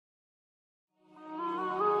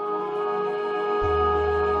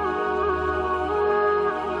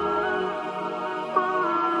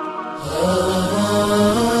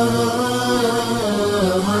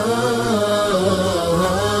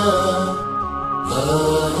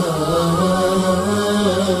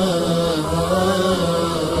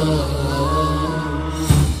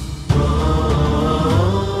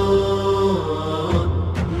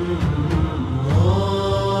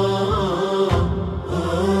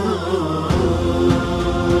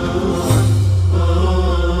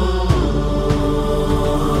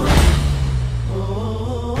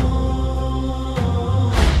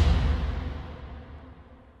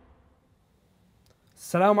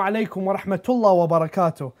Assalamu alaikum wa rahmatullah wa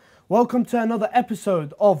barakatuh. Welcome to another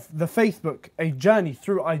episode of The Faith Book, a journey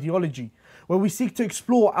through ideology, where we seek to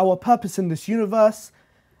explore our purpose in this universe,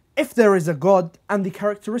 if there is a God, and the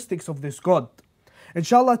characteristics of this God.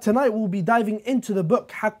 Inshallah, tonight we'll be diving into the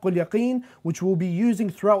book Haqqul Yaqeen, which we'll be using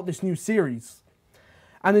throughout this new series.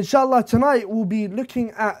 And inshallah, tonight we'll be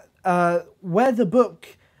looking at where the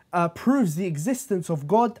book proves the existence of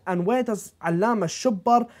God and where does Allama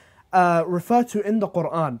Shubbar refer to in the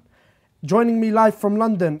Quran. Joining me live from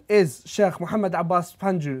London is Sheikh Muhammed Abbas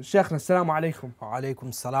Panju. Sheikh, assalamu alaikum. Wa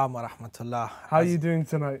alaikum salam wa rahmatullah. How are you doing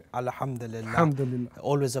tonight? Alhamdulillah. Alhamdulillah.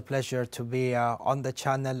 Always a pleasure to be on the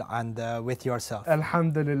channel and with yourself.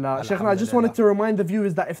 Alhamdulillah. Sheikh, I just wanted to remind the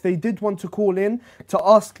viewers that if they did want to call in to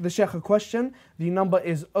ask the Sheikh a question, the number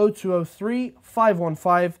is 0203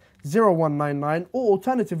 515 0199, or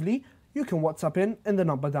alternatively, you can WhatsApp in the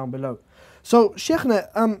number down below. So,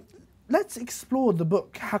 Sheikhna, let's explore the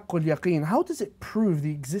book Haqqul Yaqeen. How does it prove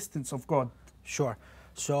the existence of God? Sure.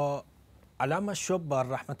 So, Allama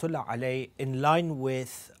Shubbar, rahmatullah alayh, in line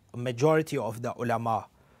with a majority of the ulama,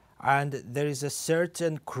 and there is a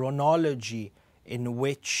certain chronology in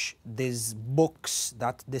which these books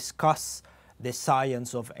that discuss the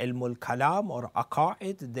science of Ilmul Kalam or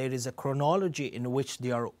Aqa'id, there is a chronology in which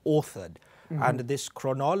they are authored. And this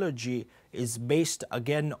chronology is based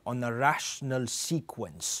again on a rational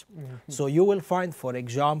sequence. So you will find, for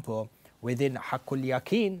example, within Haqqul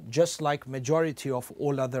Yaqeen, just like majority of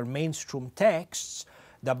all other mainstream texts,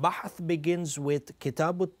 the Bahath begins with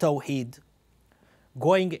Kitab al-Tawheed,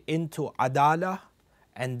 going into Adala,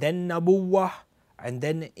 and then Nabuwah, and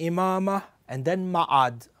then Imamah, and then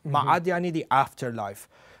Ma'ad. Ma'ad yani the afterlife.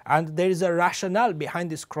 And there is a rationale behind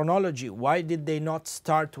this chronology. Why did they not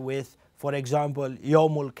start with, for example,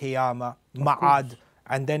 Yawmul Qiyamah, Ma'ad,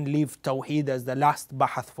 and then leave Tawheed as the last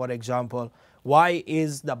Bahath, for example? Why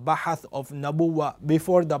is the Bahath of Nabuwah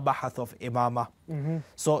before the Bahath of Imamah?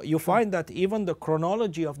 So you find that even the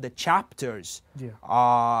chronology of the chapters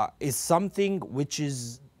is something which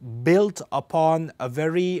is built upon a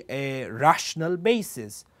very rational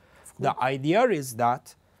basis. The idea is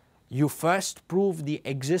that you first prove the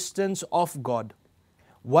existence of God.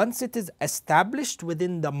 Once it is established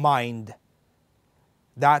within the mind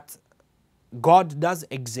that God does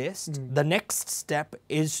exist, the next step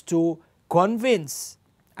is to convince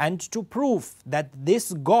and to prove that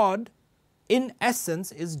this God in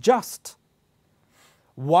essence is just.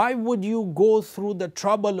 Why would you go through the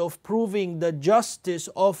trouble of proving the justice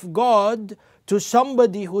of God to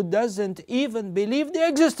somebody who doesn't even believe the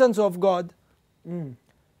existence of God?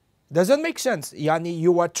 Doesn't make sense. Yani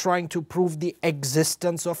you are trying to prove the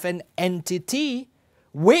existence of an entity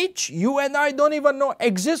which you and I don't even know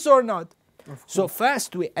exists or not. So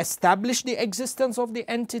first we establish the existence of the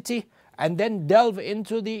entity and then delve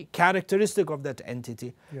into the characteristic of that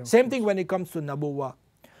entity. Same thing when it comes to Nabuwah.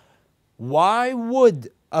 Why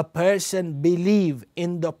would a person believe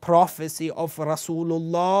in the prophecy of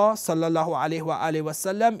Rasulullah sallallahu alaihi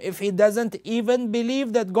wasallam if he doesn't even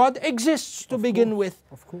believe that God exists to begin with?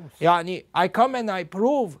 Of course. Yani, I come and I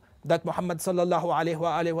prove that Muhammad sallallahu alaihi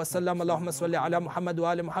wasallam, Allahumma salli ala Muhammad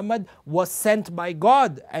wa ali Muhammad, was sent by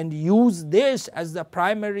God, and use this as the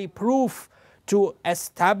primary proof to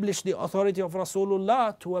establish the authority of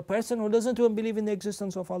Rasulullah to a person who doesn't even believe in the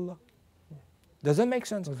existence of Allah. Doesn't make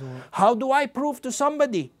sense. How do I prove to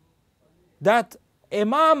somebody that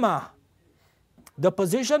Imamah, the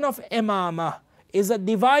position of Imamah, is a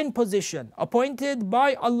divine position appointed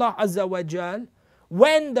by Allah Azza wa Jal,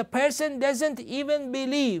 when the person doesn't even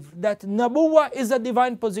believe that Nabuwah is a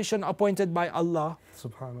divine position appointed by Allah?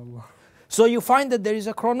 Subhanallah. So you find that there is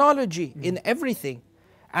a chronology in everything.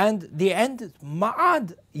 And the end,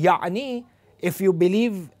 Ma'ad, ya'ni, if you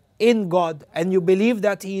believe in God and you believe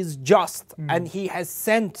that He is just and He has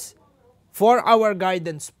sent for our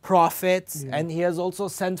guidance prophets and He has also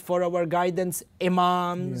sent for our guidance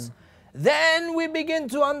imams, then we begin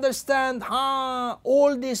to understand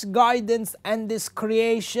all this guidance and this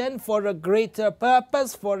creation for a greater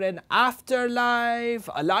purpose, for an afterlife,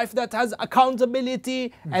 a life that has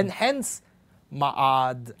accountability, and hence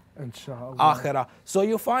Ma'ad, Inshallah. Akhirah. So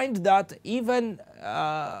you find that even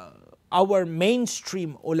our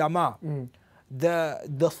mainstream ulama,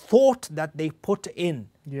 the thought that they put in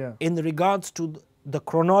regards to the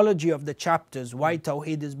chronology of the chapters, why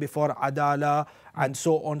Tawheed is before Adala and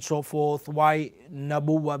so on and so forth, why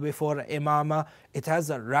Nabuwa before Imama. It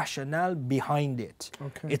has a rationale behind it.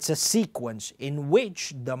 It's a sequence in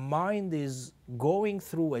which the mind is going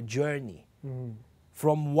through a journey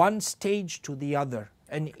from one stage to the other,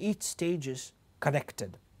 and each stage is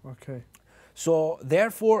connected. So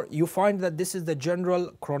therefore you find that this is the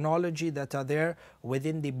general chronology that are there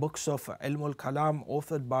within the books of Ilm al-Kalam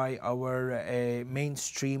authored by our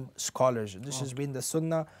mainstream scholars. This has been the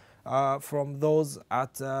sunnah from those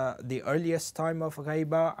at the earliest time of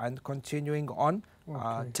Ghaiba and continuing on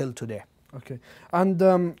till today.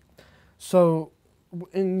 And so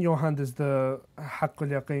in your hand is the Haqq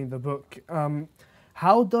al-Yaqeen, the book.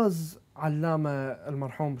 How does Allama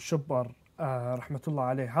al-Marhum Shubbar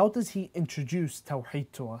rahmatullah alayh, how does he introduce Tawheed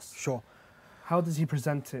to us? Sure. How does he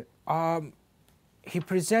present it? He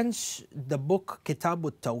presents the book Kitab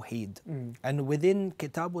al-Tawheed, and within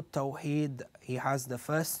Kitab al-Tawheed he has the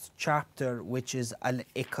first chapter, which is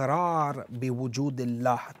Al-Iqrar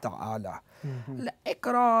bi-wujudillah ta'ala.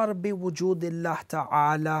 Al-Iqrar bi-wujudillah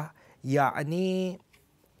ta'ala, يعني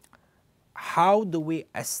how do we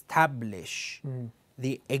establish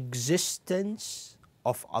the existence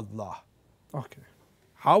of Allah?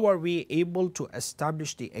 How are we able to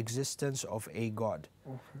establish the existence of a God?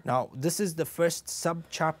 Now, this is the first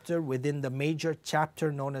sub-chapter within the major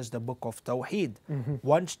chapter known as the Book of Tawheed.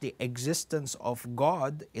 Once the existence of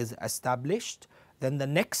God is established, then the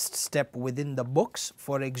next step within the books,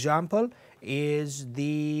 for example, is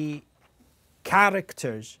the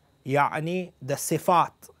characters, يعني the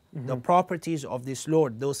sifat, the properties of this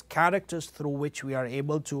Lord, those characters through which we are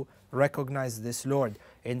able to recognize this Lord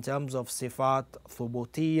in terms of sifat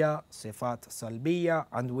thubutiyya, sifat salbiyya,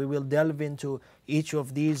 and we will delve into each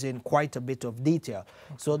of these in quite a bit of detail.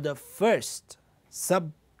 So the first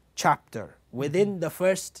sub-chapter within the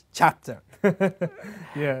first chapter,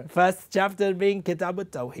 first chapter being Kitab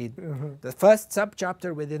al-Tawheed, the first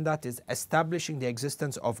sub-chapter within that is establishing the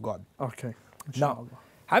existence of God. Now,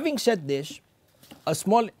 having said this, a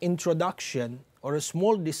small introduction or a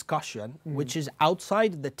small discussion which is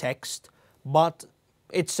outside the text, but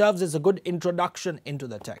it serves as a good introduction into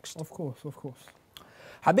the text. Of course.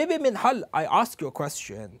 Habibi min hal, I ask you a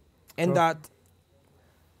question in that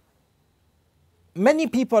many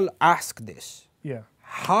people ask this.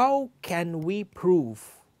 How can we prove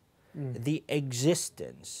the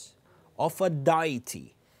existence of a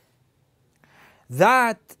deity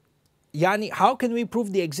that, yani, how can we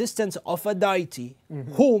prove the existence of a deity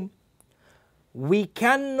whom we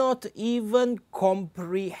cannot even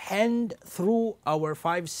comprehend through our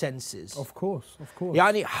five senses? Of course.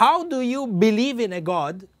 Yani, how do you believe in a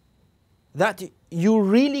God that you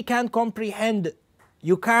really can't comprehend?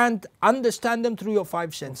 You can't understand them through your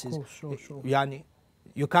five senses. Of course, sure. Yani,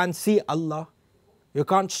 you can't see Allah, you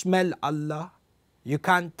can't smell Allah, you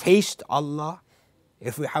can't taste Allah.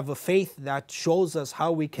 If we have a faith that shows us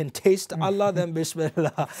how we can taste Allah, then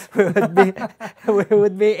Bismillah, we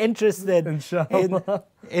would be interested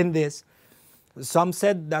in this. Some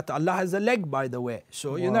said that Allah has a leg, by the way.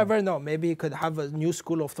 So you never know. Maybe you could have a new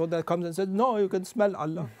school of thought that comes and says, no, you can smell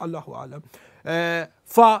Allah. Allahu Alam.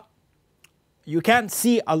 You can't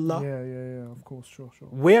see Allah. Of course, sure.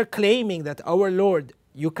 We're claiming that our Lord,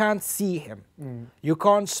 you can't see Him. You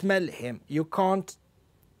can't smell Him. You can't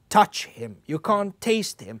touch Him, you can't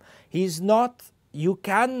taste Him. He's not, you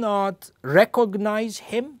cannot recognize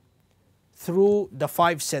Him through the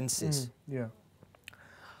five senses.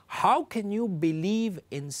 How can you believe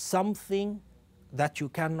in something that you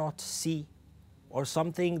cannot see or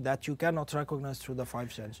something that you cannot recognize through the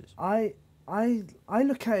five senses? I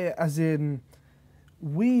look at it as in,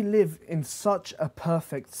 we live in such a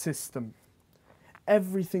perfect system.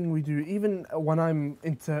 Everything we do, even when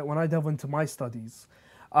I delve into my studies,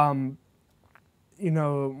 you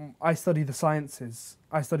know, I study the sciences.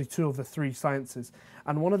 I study 2 of the 3 sciences.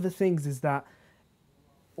 And one of the things is that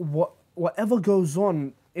whatever goes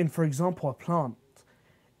on in, for example, a plant,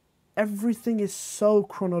 everything is so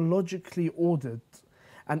chronologically ordered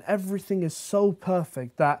and everything is so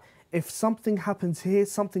perfect that if something happens here,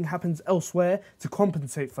 something happens elsewhere to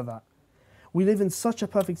compensate for that. We live in such a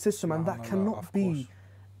perfect system, and that cannot be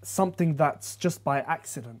something that's just by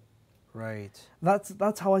accident. Right.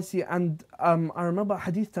 That's how I see it. And I remember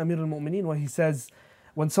Hadith to Amir al-Mu'mineen where he says,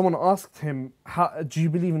 when someone asked him, do you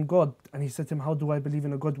believe in God? And he said to him, how do I believe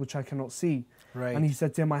in a God which I cannot see? Right. And he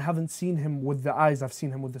said to him, I haven't seen him with the eyes, I've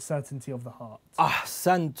seen him with the certainty of the heart.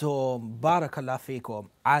 Ahsantum, barakallah fikum.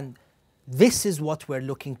 And this is what we're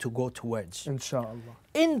looking to go towards. Inshallah.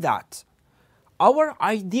 In that, our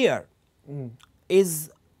idea is,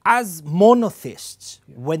 as monotheists,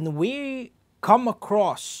 when we come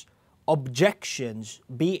across objections,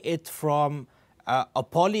 be it from a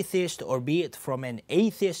polytheist or be it from an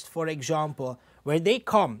atheist, for example, where they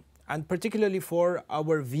come, and particularly for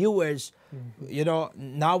our viewers, you know,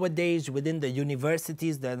 nowadays within the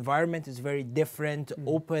universities, the environment is very different.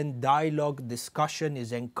 Open dialogue, discussion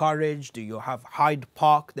is encouraged. You have Hyde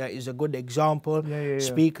Park, there is a good example,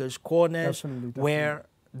 speakers' corners, Definitely. where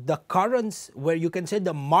the currents, where you can say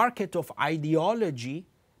the market of ideology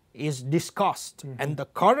is discussed, and the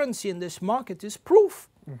currency in this market is proof.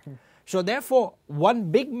 So therefore,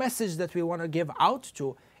 one big message that we want to give out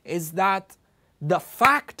to is that the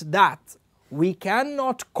fact that we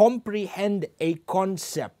cannot comprehend a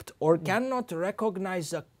concept or cannot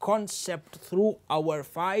recognize a concept through our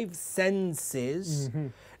five senses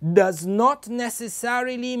does not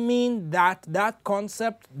necessarily mean that that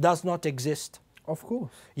concept does not exist. Of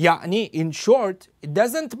course. Yani, in short, it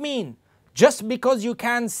doesn't mean just because you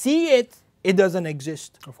can see it, it doesn't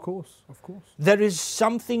exist. Of course. Of course. There is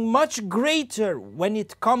something much greater when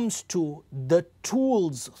it comes to the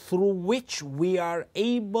tools through which we are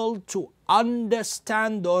able to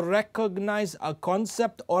understand or recognize a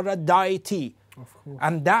concept or a deity. Of course.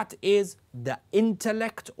 And that is the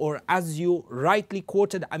intellect, or as you rightly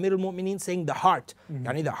quoted Amir al-Mu'mineen saying, the heart.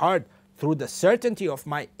 Yani the heart, through the certainty of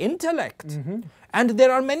my intellect. And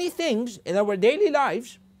there are many things in our daily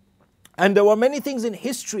lives, and there were many things in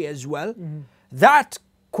history as well, that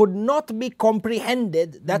could not be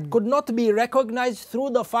comprehended, that could not be recognized through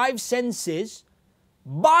the five senses,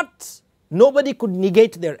 but nobody could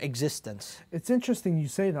negate their existence. It's interesting you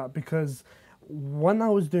say that, because when I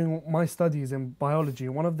was doing my studies in biology,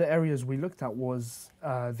 one of the areas we looked at was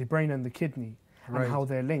the brain and the kidney, and how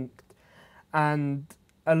they're linked. And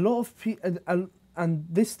a lot of people, and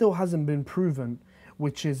this still hasn't been proven,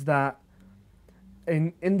 which is that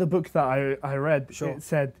in the book that I read, it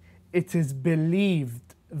said it is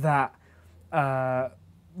believed that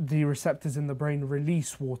the receptors in the brain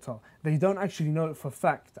release water. They don't actually know it for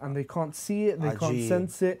fact, and they can't see it, they can't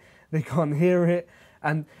sense it, they can't hear it.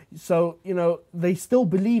 And so, you know, they still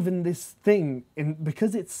believe in this thing,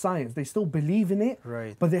 because it's science, they still believe in it,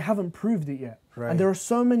 but they haven't proved it yet. And there are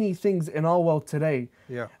so many things in our world today,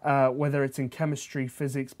 whether it's in chemistry,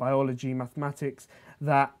 physics, biology, mathematics,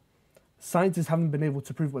 that scientists haven't been able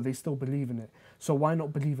to prove, but they still believe in it. So why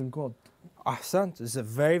not believe in God? Ahsant, it's a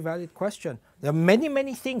very valid question. There are many,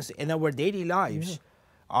 many things in our daily lives.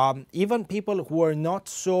 Even people who are not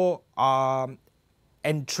so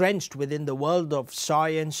entrenched within the world of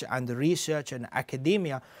science and research and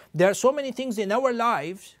academia, there are so many things in our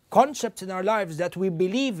lives, concepts in our lives that we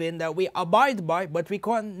believe in, that we abide by, but we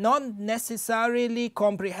cannot necessarily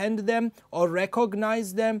comprehend them or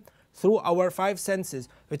recognize them through our five senses.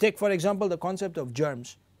 We take, for example, the concept of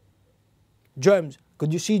germs. Germs.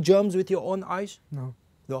 Could you see germs with your own eyes? No.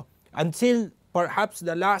 No. Until perhaps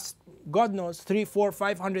the last, God knows, 300, 400,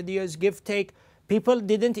 500 years, give, take, people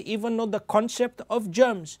didn't even know the concept of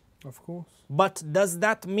germs. Of course. But does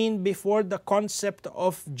that mean before the concept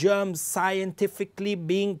of germs scientifically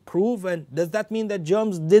being proven, does that mean that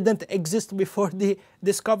germs didn't exist before the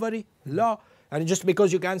discovery? No. And just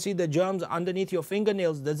because you can't see the germs underneath your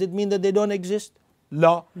fingernails, does it mean that they don't exist?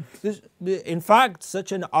 No. In fact,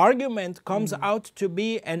 such an argument comes out to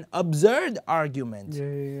be an absurd argument.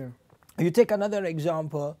 You take another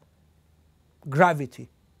example, gravity.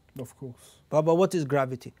 Of course. Baba, what is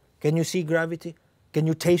gravity? Can you see gravity? Can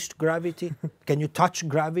you taste gravity? Can you touch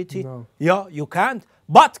gravity? No. Yeah, you can't.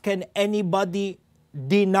 But can anybody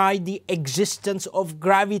deny the existence of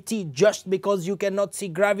gravity just because you cannot see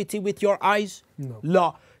gravity with your eyes?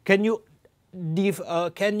 No. Can you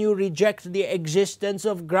reject the existence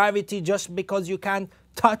of gravity just because you can't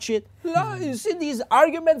touch it? No. You see, these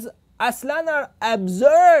arguments, aslan, are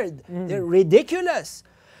absurd. They're ridiculous.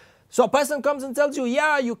 So a person comes and tells you,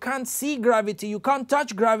 yeah, you can't see gravity, you can't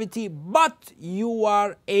touch gravity, but you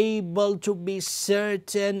are able to be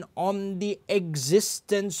certain on the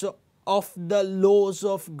existence of the laws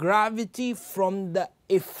of gravity from the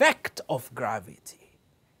effect of gravity.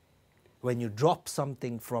 When you drop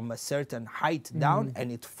something from a certain height down and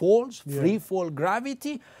it falls, free fall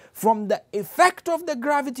gravity, from the effect of the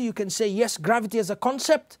gravity, you can say, yes, gravity as a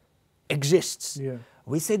concept exists.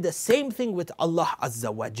 We say the same thing with Allah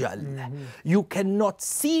Azza wa Jal. You cannot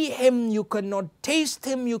see Him, you cannot taste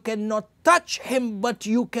Him, you cannot touch Him, but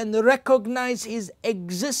you can recognize His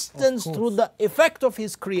existence through the effect of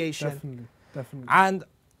His creation. Definitely. And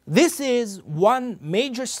this is one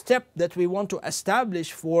major step that we want to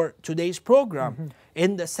establish for today's program,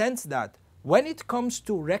 in the sense that when it comes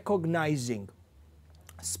to recognizing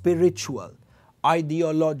spiritual,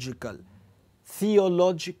 ideological,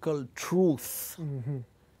 theological truth.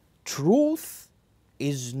 Truth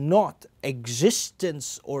is not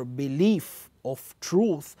existence or belief of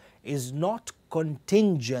truth is not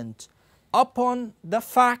contingent upon the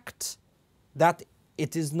fact that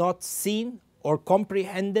it is not seen or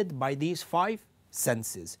comprehended by these five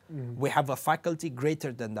senses. We have a faculty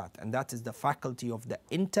greater than that, and that is the faculty of the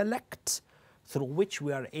intellect, through which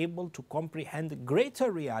we are able to comprehend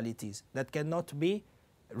greater realities that cannot be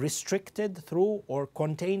restricted through or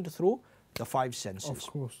contained through the five senses. Of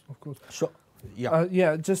course, of course. So, yeah.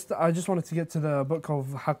 I just wanted to get to the book of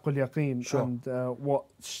Haqqul Yaqeen Sure. and what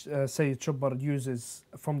Sayyid Hotbird uses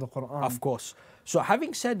from the Quran. Of course. So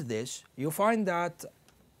having said this, you find that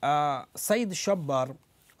Sayyid Hotbird,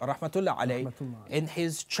 rahmatullah alayh, in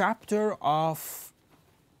his chapter of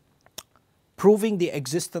proving the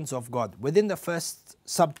existence of God, within the first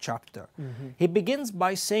subchapter, he begins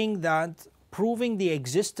by saying that proving the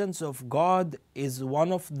existence of God is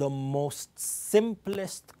one of the most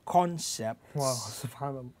simplest concepts. Wow,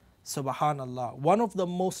 subhanallah. Subhanallah. One of the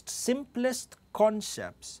most simplest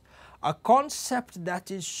concepts. A concept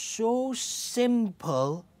that is so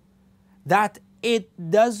simple that it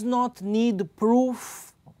does not need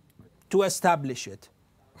proof to establish it.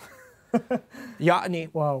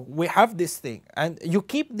 Wow. We have this thing, and you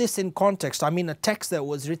keep this in context. I mean, a text that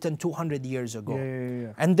was written 200 years ago.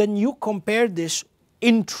 Yeah. And then you compare this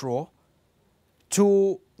intro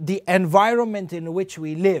to the environment in which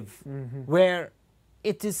we live, where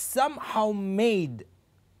it is somehow made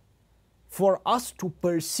for us to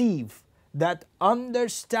perceive that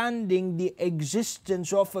understanding the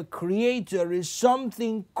existence of a creator is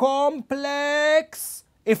something complex,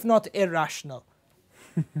 if not irrational.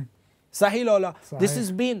 Sahil, this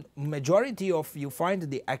has been majority of, you find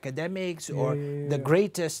the academics or the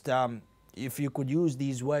greatest, if you could use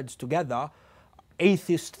these words together,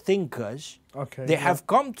 atheist thinkers. They have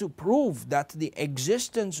come to prove that the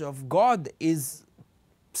existence of God is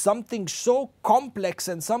something so complex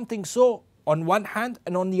and something so, on one hand,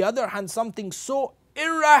 and on the other hand, something so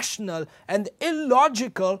irrational and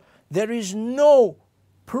illogical, there is no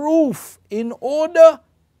proof in order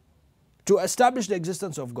to establish the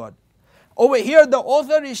existence of God. Over here, the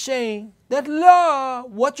author is saying that,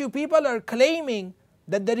 what you people are claiming,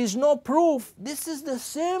 that there is no proof, this is the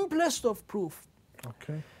simplest of proof.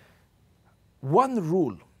 Okay. One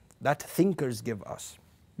rule that thinkers give us,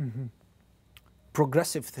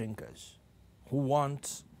 progressive thinkers who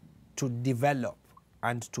want to develop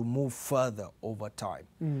and to move further over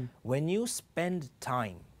time, when you spend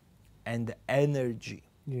time and energy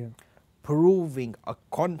proving a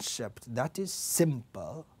concept that is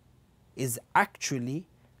simple, is actually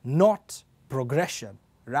not progression,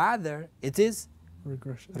 rather it is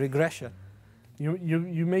regression.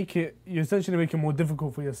 You essentially make it more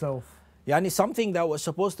difficult for yourself. Yani something that was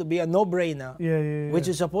supposed to be a no-brainer, which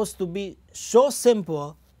is supposed to be so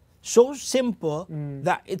simple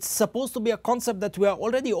that it's supposed to be a concept that we are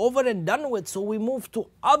already over and done with, so we move to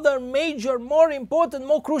other major, more important,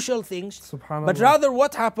 more crucial things. But rather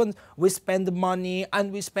what happens, we spend money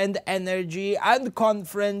and we spend energy and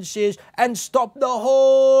conferences and stop the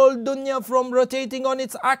whole dunya from rotating on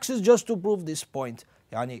its axis just to prove this point.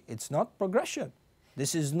 Yani it's not progression.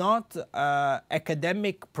 This is not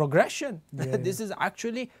academic progression. This is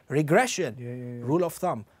actually regression. Rule of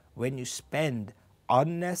thumb, when you spend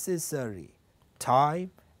unnecessary time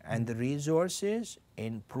and resources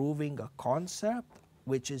in proving a concept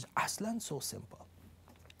which is aslan so simple.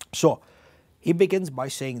 So he begins by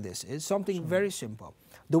saying this. It's something very simple.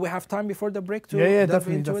 Do we have time before the break to delve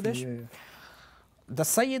into this? The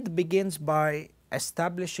Sayyid begins by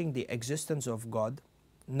establishing the existence of God.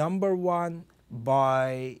 Number one,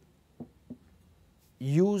 by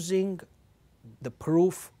using the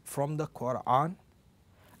proof from the Quran.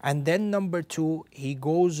 And then number two, he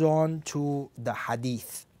goes on to the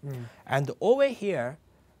hadith. And over here,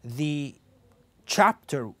 the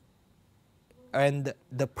chapter and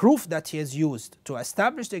the proof that he has used to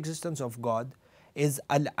establish the existence of God is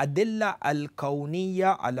al-adilla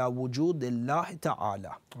al-kawniyya ala wujudillahi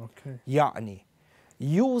ta'ala. Yani,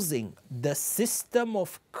 using the system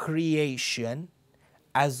of creation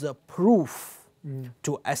as a proof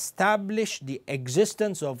to establish the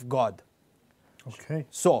existence of God.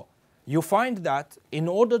 So you find that in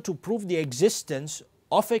order to prove the existence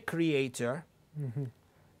of a creator,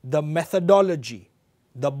 the methodology,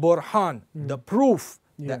 the burhan, the proof,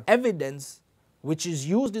 the evidence which is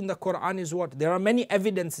used in the Quran is what? There are many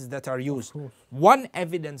evidences that are used. One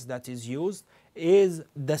evidence that is used is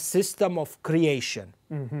the system of creation.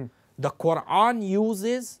 The Quran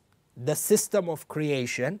uses the system of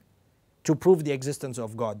creation to prove the existence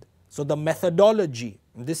of God. So the methodology,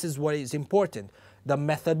 this is what is important, the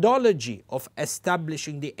methodology of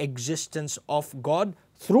establishing the existence of God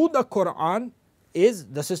through the Quran is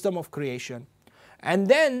the system of creation. And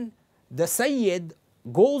then the Sayyid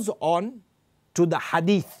goes on to the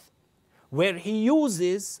hadith, where he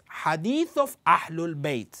uses hadith of Ahlul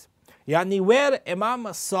Bayt, yani where Imam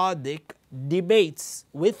Sadiq debates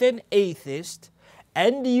with an atheist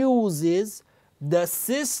and uses the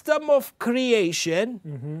system of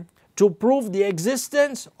creation to prove the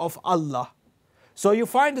existence of Allah. So you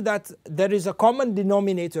find that there is a common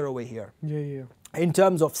denominator over here in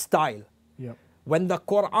terms of style. When the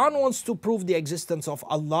Quran wants to prove the existence of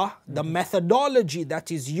Allah, the methodology that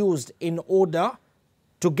is used in order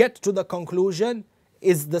to get to the conclusion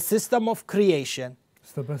is the system of creation.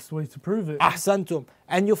 It's the best way to prove it. Ahsantum.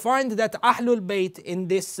 And you find that Ahlul Bayt in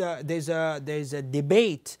this, there's a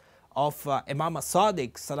debate of Imam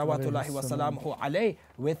Sadiq, salawatullahi wa salamuhu alayh,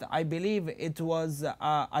 with, I believe it was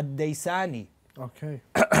Ad-Daysani. Okay.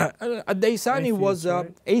 Ad-Daysani was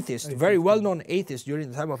right? atheist, very well-known atheist during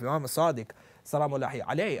the time of Imam Sadiq, salamullahi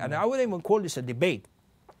alayh. And I wouldn't even call this a debate.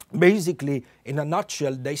 Basically, in a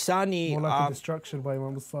nutshell, Daysani... More like a destruction by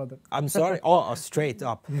Imam Sadiq. I'm sorry? Oh, straight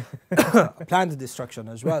up. Planned destruction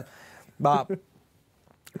as well. But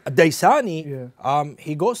Daysani,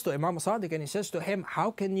 he goes to Imam Sadiq and he says to him,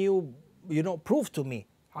 how can you, prove to me?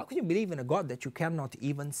 How can you believe in a God that you cannot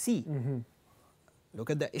even see? Look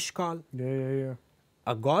at the ishkal.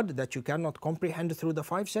 A God that you cannot comprehend through the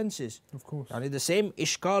five senses. Of course. And the same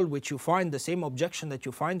ishkal which you find, the same objection that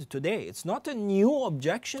you find today. It's not a new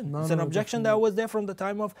objection. It's an objection that was there from the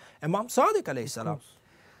time of Imam Sadiq alayhi salam.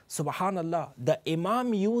 Subhanallah, the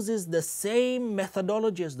Imam uses the same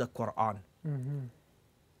methodology as the Quran.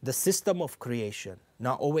 The system of creation.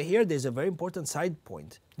 Now over here there's a very important side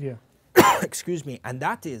point. Excuse me, and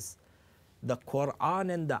that is the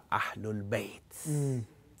Quran and the Ahlul Bayt.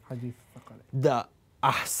 Hadith the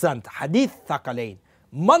Ahsant, Hadith Thaqalain.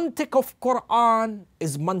 Mantiq of Quran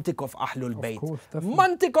is mantiq of Ahlul Bayt.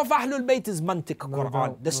 Mantiq of Ahlul Bayt is mantiq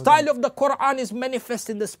Quran. The style of the Quran is manifest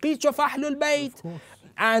in the speech of Ahlul Bayt.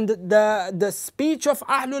 And the speech of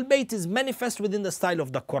Ahlul Bayt is manifest within the style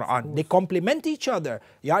of the Quran. They complement each other.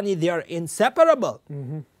 Yani they are inseparable.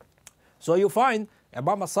 So you find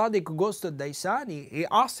Imam Sadiq goes to Daysani, he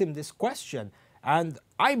asks him this question. And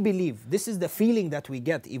I believe this is the feeling that we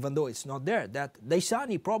get, even though it's not there, that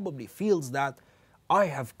Daysani probably feels that I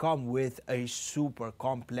have come with a super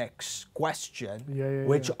complex question,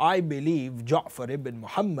 which I believe Ja'far ibn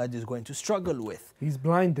Muhammad is going to struggle with. He's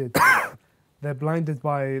blinded. They're blinded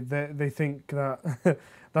by, they think that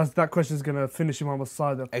that question is going to finish Imam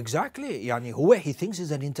Sadiq. Exactly. Yani, he thinks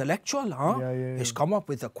he's an intellectual, huh? He's come up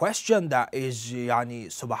with a question that is,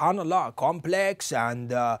 subhanallah, complex,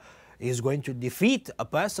 and is going to defeat a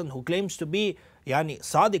person who claims to be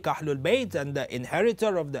Sadiq Ahlul Bayt and the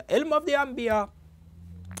inheritor of the ilm of the Anbiya.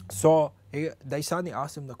 So Daysani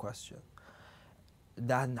asked him the question.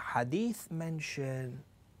 Then hadith mentioned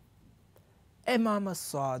Imam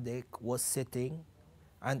Sadiq was sitting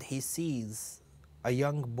and he sees a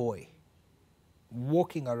young boy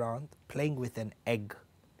walking around playing with an egg.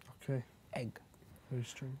 Egg. Very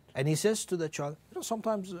strange. And he says to the child,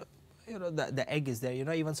 sometimes the egg is there,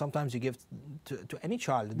 even sometimes you give to any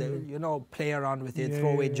child, they, play around with it,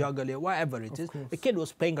 throw it, juggle it, whatever it is. The kid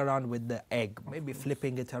was playing around with the egg, maybe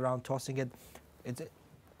flipping it around, tossing it.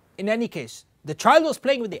 In any case, the child was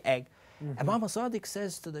playing with the egg. Imam Sadiq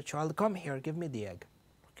says to the child, come here, give me the egg.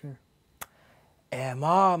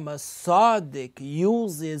 Imam Sadiq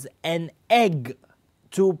uses an egg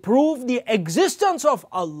to prove the existence of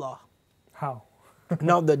Allah. How?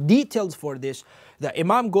 Now the details for this, the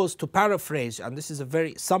Imam goes to paraphrase, and this is a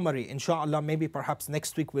very summary. Inshallah, maybe perhaps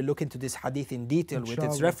next week we'll look into this hadith in detail with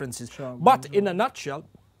its references. But in a nutshell,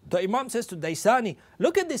 the Imam says to Daysani,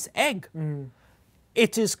 look at this egg.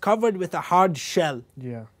 It is covered with a hard shell.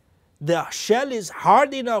 The shell is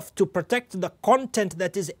hard enough to protect the content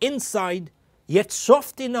that is inside, yet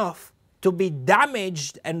soft enough to be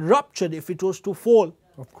damaged and ruptured if it was to fall.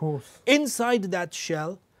 Of course. Inside that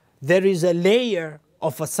shell, there is a layer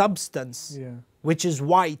of a substance which is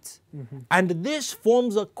white. And this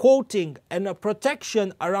forms a coating and a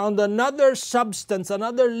protection around another substance,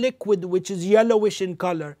 another liquid which is yellowish in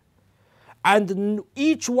color. And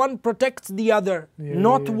each one protects the other.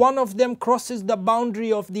 Not one of them crosses the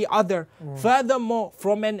boundary of the other. Furthermore,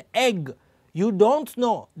 from an egg, you don't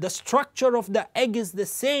know. The structure of the egg is the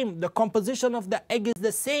same. The composition of the egg is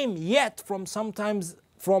the same. Yet,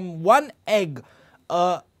 from one egg,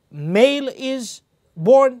 a male is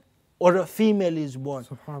born or a female is born.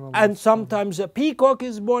 Subhanallah. And sometimes a peacock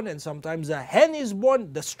is born and sometimes a hen is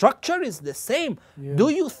born. The structure is the same. Yeah. Do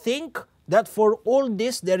you think that for all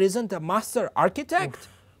this there isn't a master architect?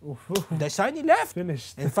 Daisani left.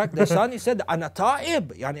 Finished. In fact, Daisani said, Ana ta'ib.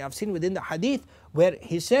 Yani I've seen within the hadith where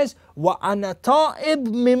he says, Wa ana ta'ib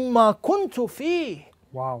mimma kuntu fi.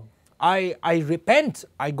 Wow. I repent.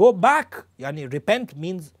 I go back. Yani repent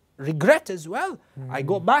means regret as well. I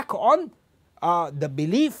go back on the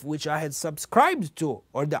belief which I had subscribed to,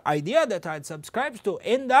 or the idea that I had subscribed to,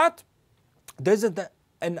 in that there's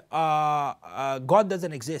God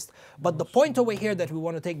doesn't exist. But the point over here that we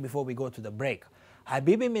want to take before we go to the break,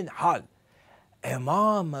 Habibi min hal,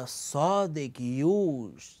 Imam Sadiq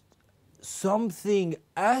used something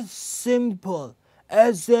as simple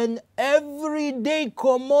as an everyday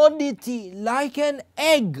commodity like an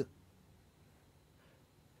egg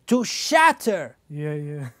to shatter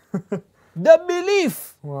Yeah. the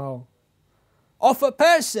belief Wow. of a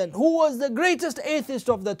person who was the greatest atheist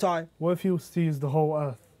of the time. What if he was to use the whole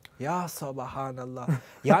earth? Ya subhanallah.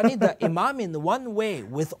 Yani the Imam in one way,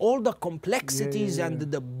 with all the complexities Yeah. and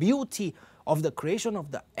the beauty of the creation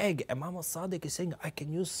of the egg, Imam al-Sadiq is saying, I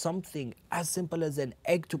can use something as simple as an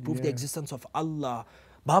egg to prove the Yeah. existence of Allah.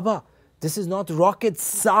 Baba, this is not rocket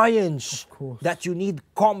science Of course. that you need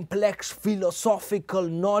complex philosophical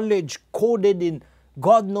knowledge coded in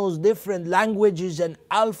God knows different languages and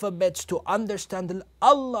alphabets to understand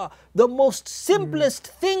Allah. The most simplest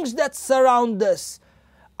things that surround us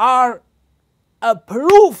are a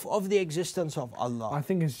proof of the existence of Allah. I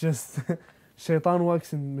think it's just Shaitan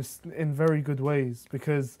works in very good ways,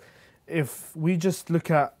 because if we just look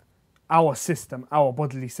at our system, our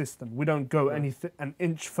bodily system, we don't go an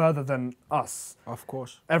inch further than us. Of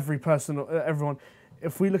course. Every person, everyone.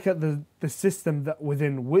 If we look at the system that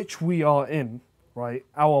within which we are in, right,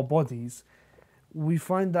 our bodies, we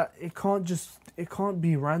find that it can't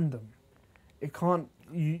be random.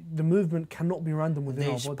 The movement cannot be random within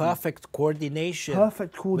There's our body. perfect coordination.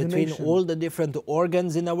 Perfect coordination Between all the different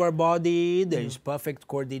organs in our body. There is perfect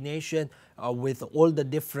coordination with all the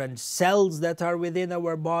different cells that are within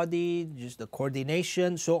our body. Just the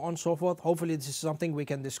coordination, so on and so forth. Hopefully this is something we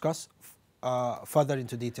can discuss further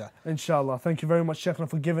into detail. Inshallah. Thank you very much, Shaykhna,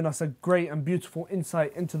 for giving us a great and beautiful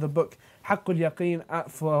insight into the book Haqqul Yaqeen,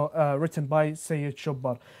 written by Sayyid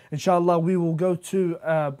Shubbar. Inshallah, we will go to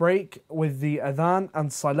a break with the adhan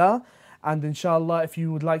and salah. And inshallah, if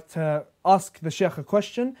you would like to ask the Shaykh a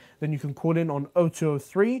question, then you can call in on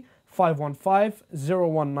 0203 515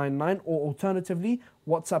 0199, or alternatively,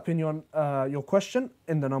 WhatsApp in your question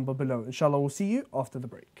in the number below. Inshallah, we'll see you after the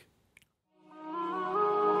break.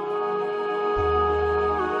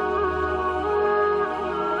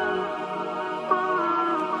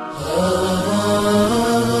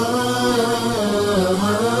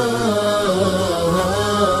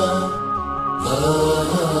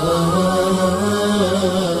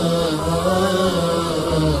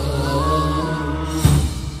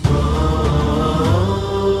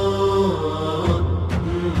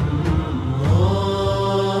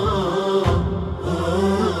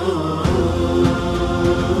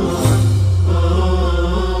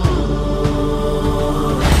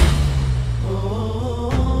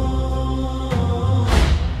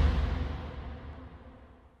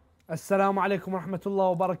 Assalamu alaikum wa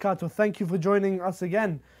rahmatullahi wa barakatuh. Thank you for joining us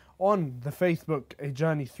again on the Facebook, A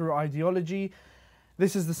Journey Through Ideology.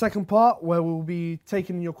 This is the second part where we'll be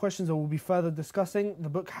taking your questions and we'll be further discussing the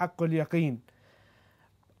book Haqqul Yaqeen.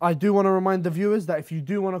 I do want to remind the viewers that if you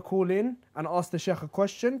do want to call in and ask the Shaykh a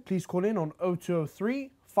question, please call in on 0203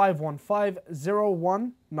 515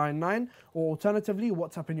 0199, or alternatively,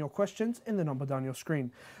 WhatsApp in your questions in the number down your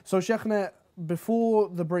screen. So Shaykhna, before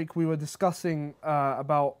the break we were discussing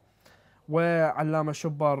about where Allama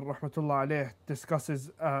Shubbar rahmatullah alayh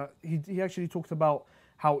discusses, he actually talked about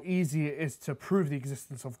how easy it is to prove the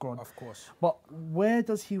existence of God. Of course. But where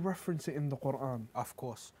does he reference it in the Quran? Of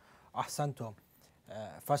course. أحسنتم.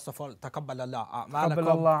 First of all, تقبل الله تقبل أعمالكم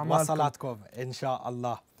الله أعمالكم. وصلاتكم إن شاء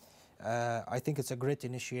الله. I think it's a great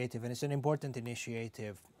initiative, and it's an important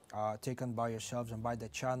initiative taken by yourselves and by the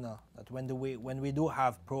channel, that when we do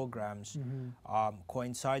have programs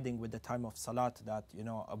coinciding with the time of salat, that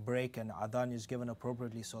a break and adhan is given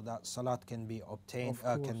appropriately so that salat can be obtained,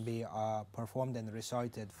 can be performed and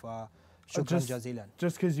recited. For shukran jazilan.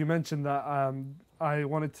 Just because you mentioned that, I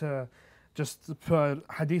wanted to just put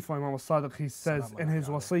hadith by Imam al-Sadiq. He says in his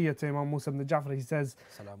wasiyyah to Imam Musa ibn Ja'far, he says,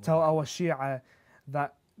 tell our Shia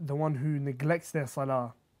that the one who neglects their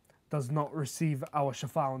salah does not receive our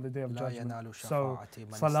shafa'ah on the day of judgment. So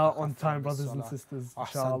salah on time, brothers and sisters,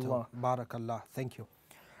 inshallah. Barakallah. Thank you.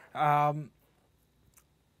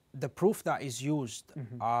 the proof that is used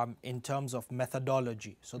in terms of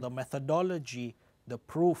methodology. So the methodology, the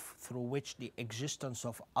proof through which the existence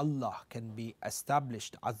of Allah can be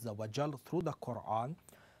established Azza wa Jal through the Quran.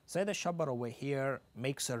 Sayyid al-Shabar over here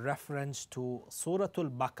makes a reference to Surah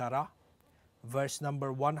Al-Baqarah, verse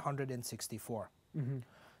number 164.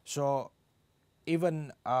 So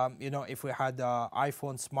even if we had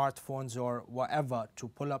iPhone, smartphones or whatever to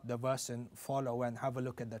pull up the verse and follow and have a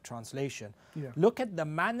look at the translation, look at the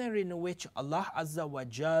manner in which Allah Azza wa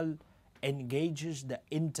Jal engages the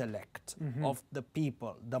intellect of the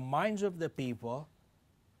people, the minds of the people,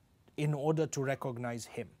 in order to recognize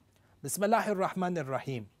Him. Bismillahir Rahmanir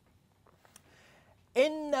Rahim.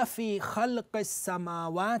 Inna fi khalqis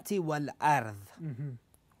samawati wal ardh.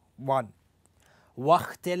 1.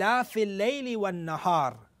 واختلاف الليل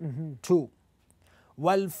والنهار. 2.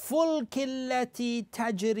 والفلك التي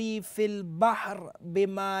تجري في البحر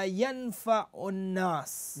بما ينفع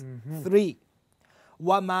الناس. 3.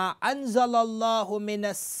 وما أنزل الله من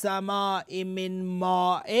السماء من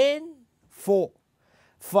ماء. 4.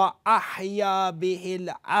 فأحيا به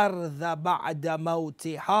الأرض بعد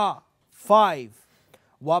موتها. 5.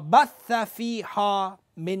 وبث فيها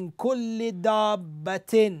من كل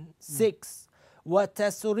دابة. 6.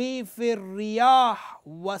 وتصريف الرياح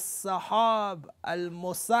والسحاب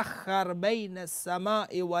المسخر بين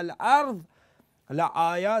السماء والأرض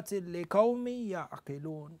لآيات لقوم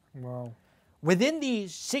يعقلون. Wow. Within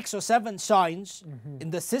these 6 or 7 signs in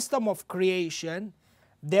the system of creation,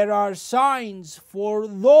 there are signs for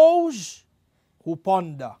those who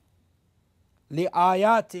ponder.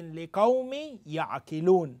 لآيات لقوم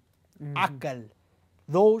يعقلون. Aql.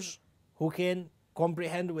 Those who can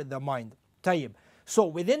comprehend with the mind. Tayyib. So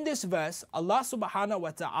within this verse, Allah subhanahu wa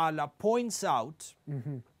ta'ala points out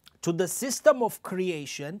to the system of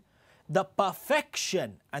creation the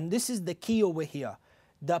perfection, and this is the key over here,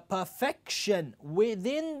 the perfection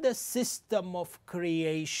within the system of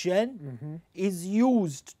creation is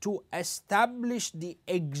used to establish the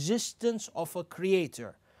existence of a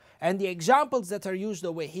creator. And the examples that are used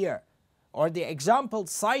over here, or the example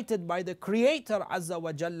cited by the Creator Azza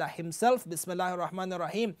wa Jalla Himself, Bismillahir Rahmanir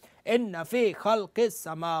Rahim, Inna fi khalqis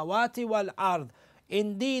samawati wal ard.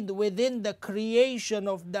 Indeed, within the creation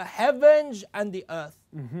of the heavens and the earth.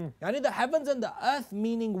 Yani the heavens and the earth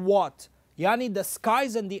meaning what? Yani the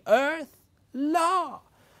skies and the earth? La.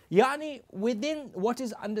 Yani within what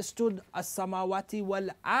is understood as samawati wal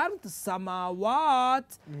ard,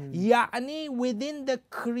 samawat, yani within the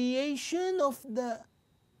creation of the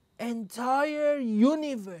entire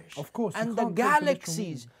universe, of course, and the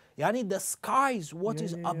galaxies, yani the skies, what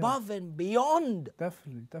is above and beyond.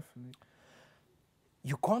 Definitely.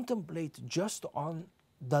 You contemplate just on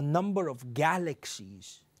the number of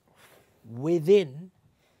galaxies within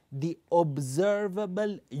the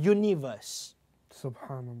observable universe.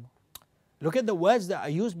 Subhanallah. Look at the words that are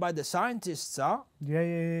used by the scientists.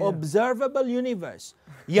 Yeah. Observable universe.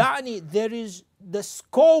 Yani there is the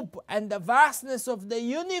scope and the vastness of the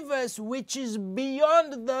universe which is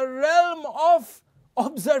beyond the realm of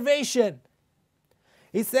observation.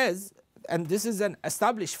 He says, and this is an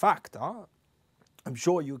established fact, I'm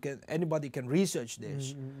sure anybody can research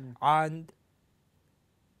this, and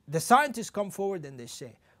the scientists come forward and they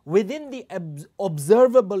say, within the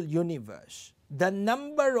observable universe, the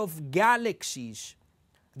number of galaxies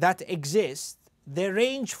that exist, they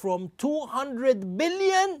range from 200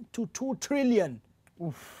 billion to 2 trillion.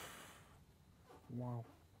 Oof. Wow.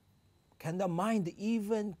 Can the mind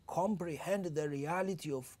even comprehend the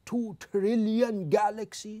reality of 2 trillion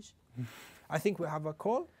galaxies? I think we have a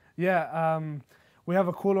call. Yeah, we have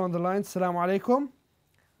a caller on the line. Assalamu alaikum.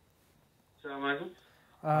 Assalamu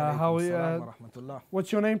How are you?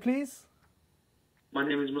 What's your name, please? My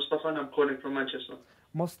name is Mustafa and I'm calling from Manchester.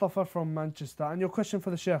 Mustafa from Manchester. And your question for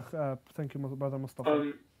the Sheikh. Thank you, Brother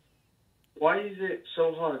Mustafa. Why is it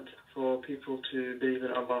so hard for people to believe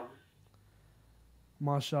in Allah?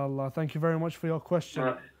 MashaAllah. Thank you very much for your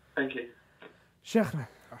question. Thank you. Sheikh,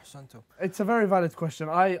 it's a very valid question.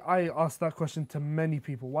 I asked that question to many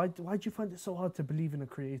people. Why do you find it so hard to believe in a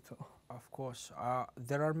creator? Of course.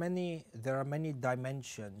 There are many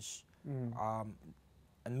dimensions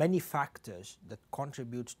and many factors that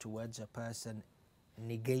contribute towards a person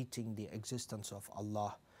negating the existence of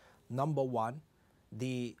Allah. Number one,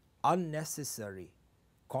 the unnecessary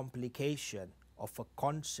complication of a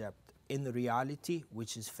concept in reality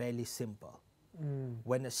which is fairly simple.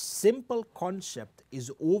 When a simple concept is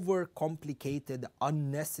overcomplicated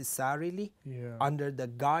unnecessarily under the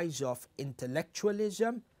guise of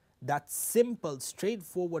intellectualism, that simple,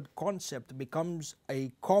 straightforward concept becomes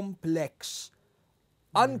a complex,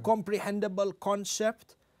 uncomprehendable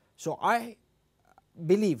concept So I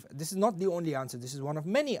believe, this is not the only answer, this is one of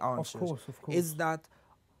many answers, of course. is that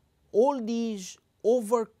all these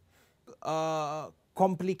over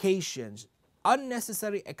complications,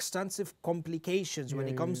 unnecessary extensive complications when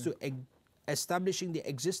it comes to establishing the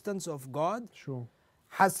existence of God, Sure.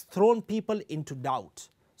 has thrown people into doubt.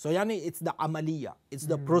 So yani, it's the amaliya, it's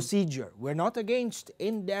the procedure. We're not against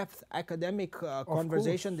in-depth academic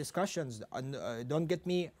conversation, discussions, and don't get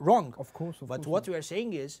me wrong. Of course, but what we are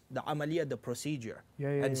saying is the amaliya, the procedure,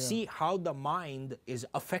 and see how the mind is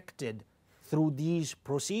affected through these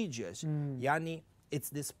procedures. Yani, it's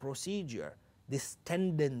this procedure, this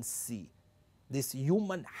tendency, this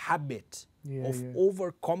human habit of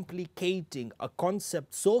overcomplicating a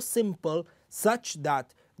concept so simple, such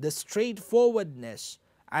that the straightforwardness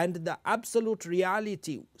and the absolute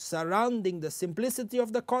reality surrounding the simplicity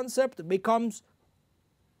of the concept becomes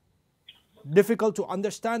difficult to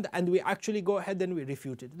understand, and we actually go ahead and we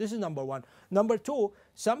refute it. This is number one. Number two,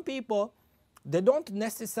 some people, they don't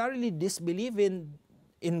necessarily disbelieve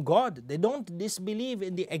in God. They don't disbelieve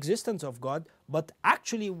in the existence of God, but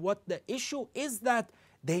actually what the issue is that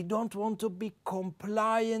they don't want to be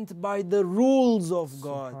compliant by the rules of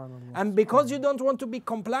God. And because you don't want to be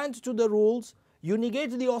compliant to the rules, you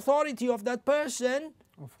negate the authority of that person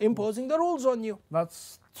imposing the rules on you.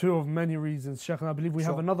 That's two of many reasons, Sheikh. And I believe we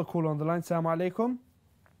have another caller on the line. Assalamu alaikum.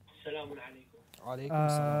 Assalamu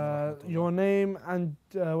alaikum. Your name and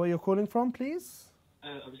where you're calling from, please?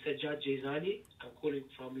 I'm Sajjad Jizani. I'm calling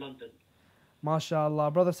from London.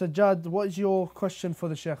 MashaAllah. Brother Sajjad, what is your question for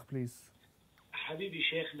the Sheikh, please? Habibi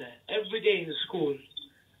Sheikhna, every day in the school,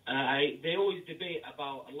 they always debate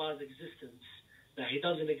about Allah's existence, that He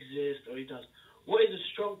doesn't exist or He does. What is a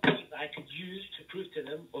strong point that I could use to prove to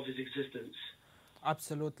them of His existence?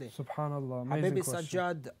 Absolutely. Subhanallah. Habibi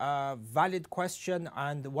Sajjad, valid question,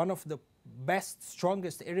 and one of the best,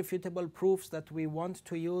 strongest, irrefutable proofs that we want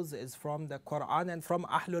to use is from the Quran and from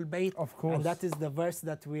Ahlul Bayt. Of course. And that is the verse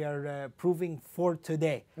that we are proving for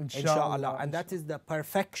today, inshallah. And that is the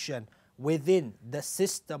perfection within the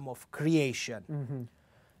system of creation.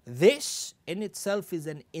 This in itself is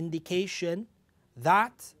an indication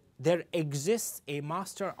that there exists a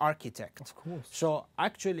master architect. Of course. So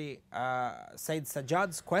actually, Sayyid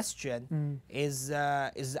Sajjad's question is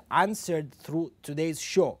answered through today's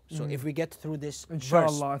show. So if we get through this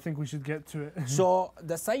Inshallah, verse. I think we should get to it. So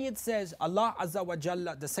the Sayyid says, Allah Azza wa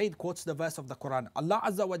Jalla, the Sayyid quotes the verse of the Quran. Allah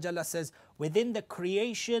Azza wa Jalla says, within the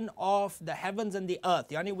creation of the heavens and the earth,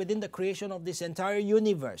 yani within the creation of this entire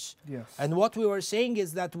universe. Yes. And what we were saying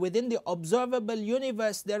is that within the observable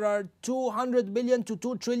universe, there are 200 billion to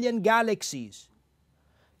 2 trillion galaxies,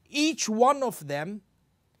 each one of them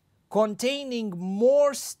containing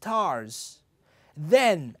more stars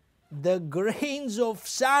than the grains of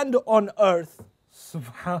sand on earth.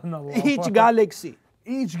 Subhanallah. Each galaxy.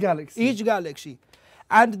 Each galaxy. Each galaxy.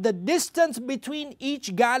 And the distance between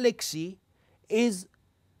each galaxy is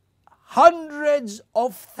hundreds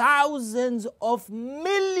of thousands of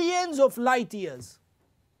millions of light years.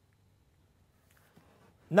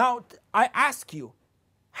 Now, I ask you,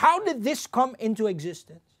 how did this come into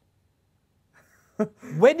existence?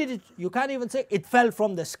 Where did it, you can't even say it fell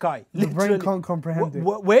from the sky. The brain can't comprehend it.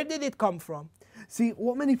 Where did it come from? See,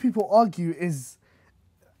 what many people argue is,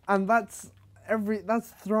 and that's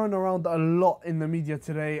thrown around a lot in the media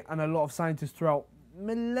today, and a lot of scientists throughout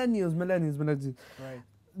millennia. Right.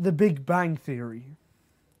 The Big Bang Theory.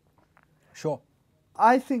 Sure.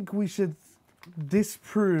 I think we should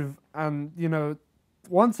disprove and,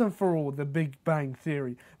 once and for all, the Big Bang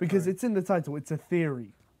Theory, because it's in the title, it's a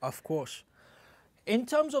theory. Of course. In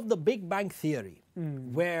terms of the Big Bang Theory,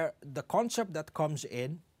 where the concept that comes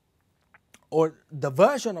in, or the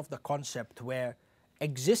version of the concept where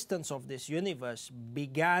existence of this universe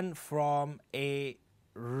began from a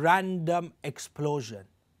random explosion.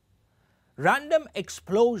 Random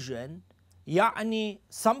explosion, يعني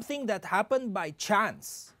something that happened by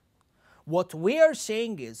chance. What we are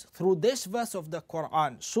saying is, through this verse of the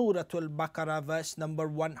Quran, Surah Al-Baqarah, verse number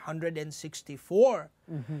 164,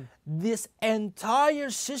 this entire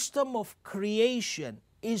system of creation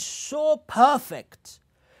is so perfect.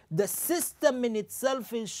 The system in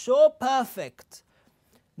itself is so perfect.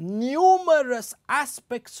 Numerous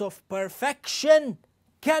aspects of perfection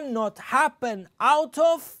cannot happen out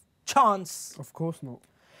of chance. Of course not.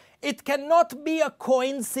 It cannot be a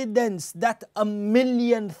coincidence that a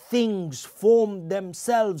million things form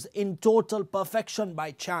themselves in total perfection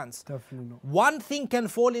by chance. Definitely not. One thing can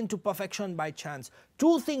fall into perfection by chance.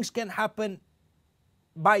 Two things can happen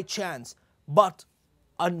by chance. But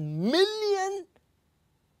a million,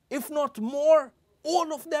 if not more,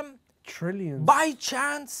 all of them Trillions. By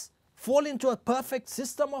chance, fall into a perfect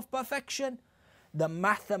system of perfection. The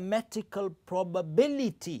mathematical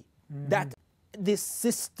probability that this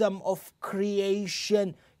system of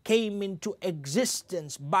creation came into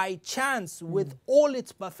existence by chance with all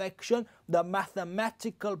its perfection, the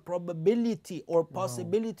mathematical probability or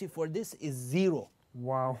possibility for this is zero.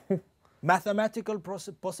 Wow. Mathematical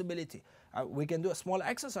possibility. We can do a small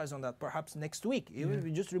exercise on that perhaps next week. Even if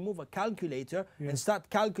we just remove a calculator and start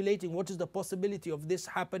calculating what is the possibility of this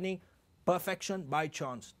happening, perfection by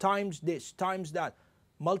chance, times this, times that,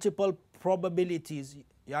 multiple probabilities,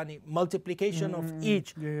 yani multiplication of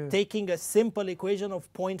each, taking a simple equation of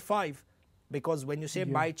 0.5, because when you say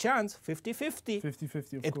by chance, 50-50.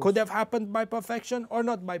 50-50, It could have happened by perfection or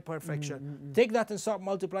not by perfection. Take that and start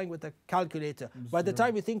multiplying with a calculator. By the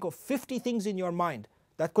time you think of 50 things in your mind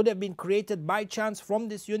that could have been created by chance from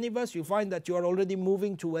this universe, you find that you are already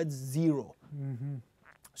moving towards zero.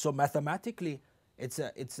 So mathematically, it's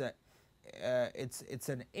an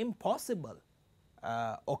impossible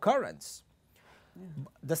occurrence.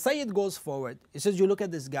 The Sayyid goes forward. He says, you look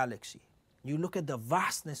at this galaxy. You look at the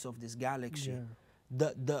vastness of this galaxy.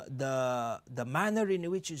 The manner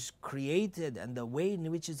in which it's created and the way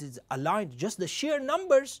in which it is aligned. Just the sheer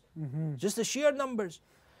numbers. Just the sheer numbers.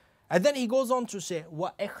 And then he goes on to say,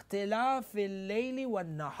 وَاِخْتِلَافِ اللَّيْلِ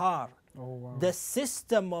وَالنَّهَارِ. The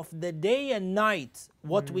system of the day and night,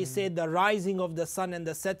 what we say, the rising of the sun and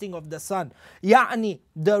the setting of the sun, يعني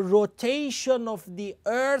the rotation of the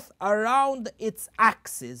earth around its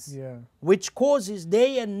axis, which causes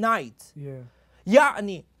day and night.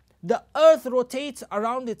 يعني the earth rotates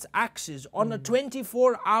around its axis on a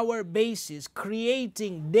 24-hour basis,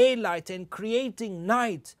 creating daylight and creating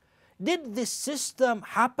night. Did this system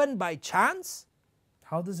happen by chance?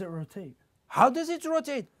 How does it rotate? How does it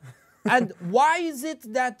rotate? And why is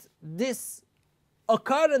it that this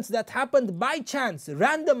occurrence that happened by chance,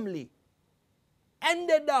 randomly,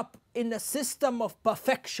 ended up in a system of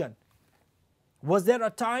perfection? Was there a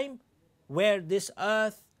time where this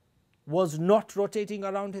earth was not rotating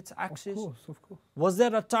around its axis? Of course. Was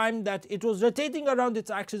there a time that it was rotating around its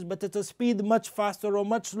axis but at a speed much faster or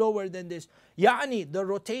much slower than this? Yani, the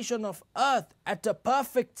rotation of earth at a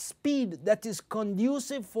perfect speed that is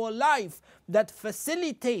conducive for life, that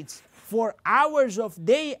facilitates for hours of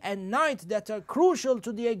day and night that are crucial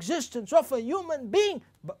to the existence of a human being.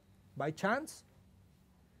 But by chance?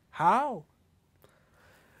 How?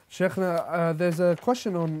 Shaykhna, there's a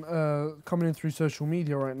question on coming in through social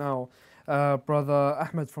media right now. Brother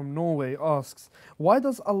Ahmed from Norway asks, why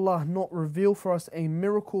does Allah not reveal for us a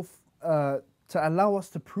miracle to allow us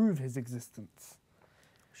to prove His existence?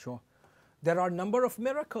 Sure. There are a number of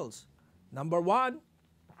miracles. Number one,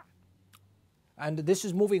 and this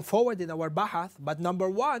is moving forward in our bahath, but number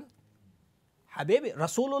one, Habibi,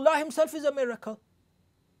 Rasulullah himself is a miracle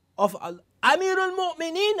of Allah. Amir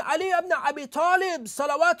al-Mu'mineen Ali ibn Abi Talib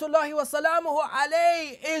salawatullahi wa salamuhu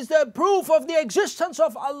alayhi is the proof of the existence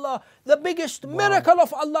of Allah. The biggest miracle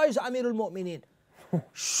of Allah is Amir al-Mu'mineen.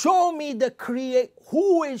 Show me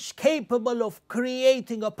who is capable of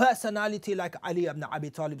creating a personality like Ali ibn Abi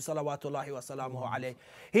Talib salawatullahi wa salamuhu alayhi.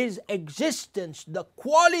 His existence, the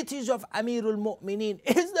qualities of Amir al-Mu'mineen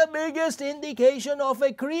is the biggest indication of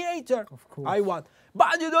a creator. Of course. I want.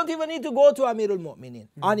 But you don't even need to go to Amir al-Mu'mineen.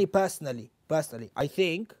 Ani, personally, I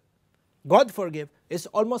think, God forgive, it's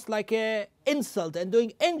almost like an insult and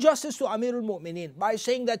doing injustice to Amir al-Mu'mineen by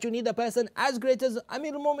saying that you need a person as great as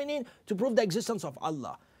Amir al-Mu'mineen to prove the existence of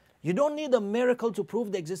Allah. You don't need a miracle to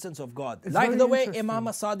prove the existence of God. It's like the way interesting. Imam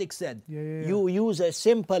Sadiq said, Yeah. you use a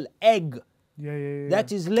simple egg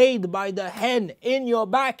that is laid by the hen in your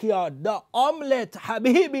backyard. The omelette,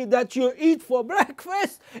 Habibi, that you eat for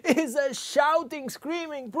breakfast is a shouting,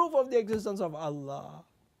 screaming proof of the existence of Allah.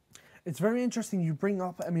 It's very interesting you bring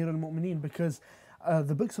up Amir al-Mu'mineen because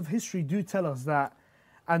the books of history do tell us that,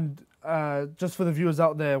 and just for the viewers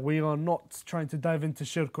out there, we are not trying to dive into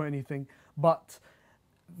shirk or anything, but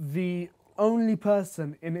the only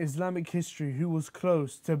person in Islamic history who was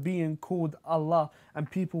close to being called Allah and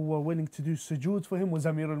people were willing to do sujood for him was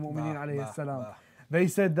Amir al-Mu'mineen alayhi salam. They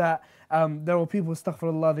said that, there were people,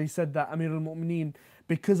 astaghfirullah, they said that Amir al-Mu'mineen,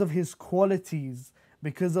 because of his qualities,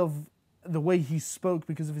 because of the way he spoke,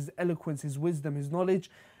 because of his eloquence, his wisdom, his knowledge,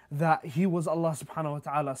 that he was Allah subhanahu wa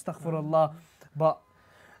ta'ala, astaghfirullah. But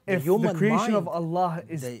if the creation of Allah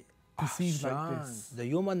is perceived like this, the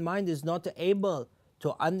human mind is not able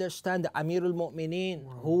to understand Amir al-Mu'mineen,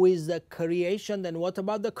 who is the creation, then what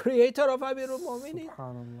about the creator of Amir al-Mu'mineen?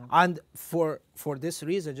 And for this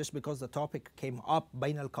reason, just because the topic came up,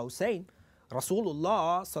 Bain al-Qawsayn,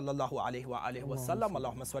 Rasulullah sallallahu alayhi wa alihi wa sallam,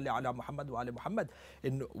 Allahumma salli ala Muhammad wa ali Muhammad,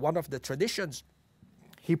 in one of the traditions,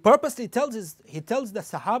 he purposely tells the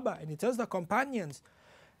Sahaba and he tells the companions,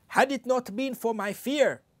 had it not been for my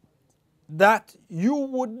fear that you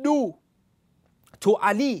would do to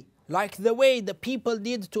Ali like the way the people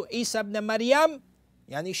did to Isa ibn Maryam,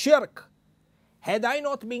 yani shirk, had I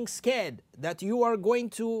not been scared that you are going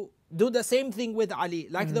to do the same thing with Ali,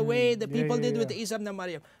 like the way the people did with Isa ibn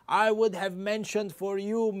Maryam, I would have mentioned for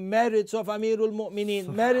you merits of Amirul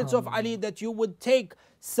Mu'mineen, merits of Ali, that you would take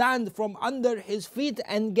sand from under his feet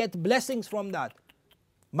and get blessings from that.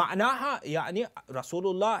 معناها يعني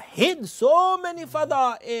Rasulullah hid so many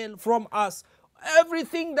fada'il from us.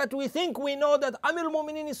 Everything that we think we know that Amir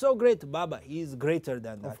al-Mu'mineen is so great, Baba, he is greater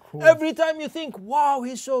than that. Every time you think, wow,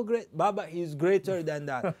 he's so great, Baba, he is greater than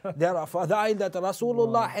that. There are fada'il that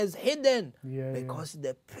Rasulullah has hidden because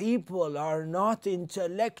the people are not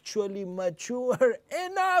intellectually mature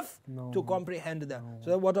enough to comprehend them.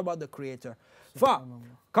 So what about the Creator?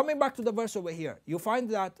 Coming back to the verse over here, you find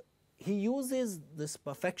that he uses this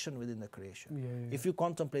perfection within the creation. If you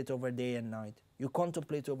contemplate over day and night, you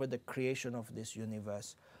contemplate over the creation of this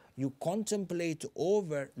universe, you contemplate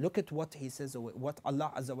over, look at what he says, what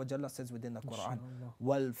Allah Azza wa Jalla says within the Quran.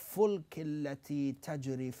 وَالْفُلْكِ الَّتِي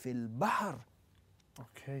تَجْرِي فِي الْبَحْرِ.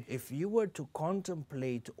 If you were to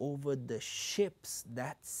contemplate over the ships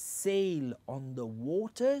that sail on the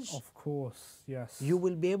waters, of course, yes, you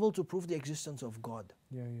will be able to prove the existence of God.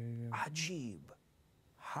 Ajib.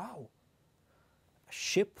 How? A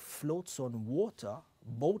ship floats on water,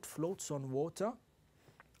 boat floats on water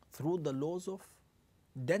through the laws of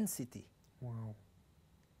density. Wow.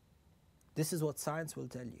 This is what science will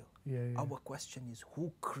tell you. Our question is,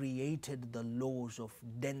 who created the laws of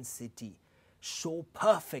density so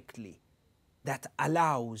perfectly that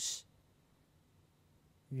allows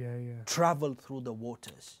travel through the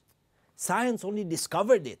waters? Science only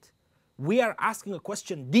discovered it. We are asking a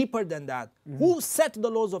question deeper than that. Who set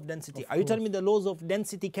the laws of density? Are you telling me the laws of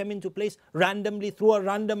density came into place randomly through a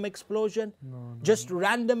random explosion? Just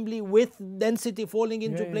randomly with density falling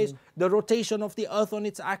into place, the rotation of the earth on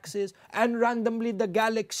its axis, and randomly the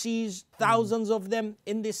galaxies, thousands of them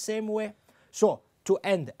in this same way? So, to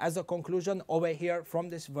end, as a conclusion over here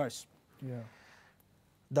from this verse,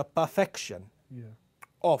 the perfection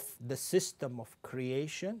of the system of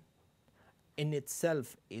creation in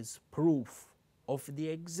itself is proof of the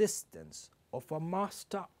existence of a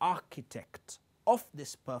master architect of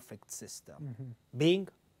this perfect system, being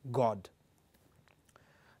God.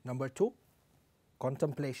 Number two,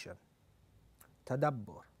 contemplation,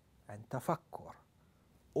 tadabbur and tafakkur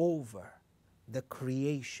over the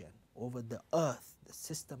creation, over the earth, the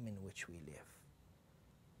system in which we live,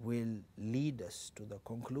 will lead us to the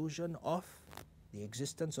conclusion of the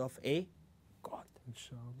existence of a God.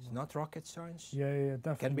 Inshallah. It's not rocket science.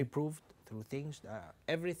 Definitely. Can be proved through things,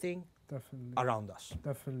 everything around us.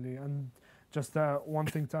 Definitely. And just one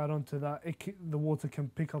thing to add on to that, the water can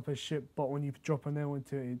pick up a ship, but when you drop a nail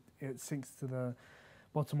into it, it sinks to the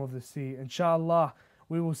bottom of the sea. Inshallah,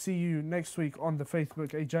 we will see you next week on the Faith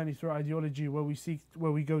Book, A Journey Through Ideology, where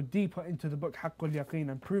we go deeper into the book Haqqul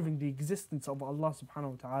Yaqeen and proving the existence of Allah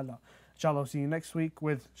subhanahu wa ta'ala. Inshallah, we'll see you next week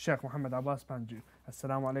with Sheikh Muhammed Abbas Panju.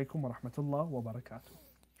 Assalamu alaikum wa rahmatullah wa barakatuh.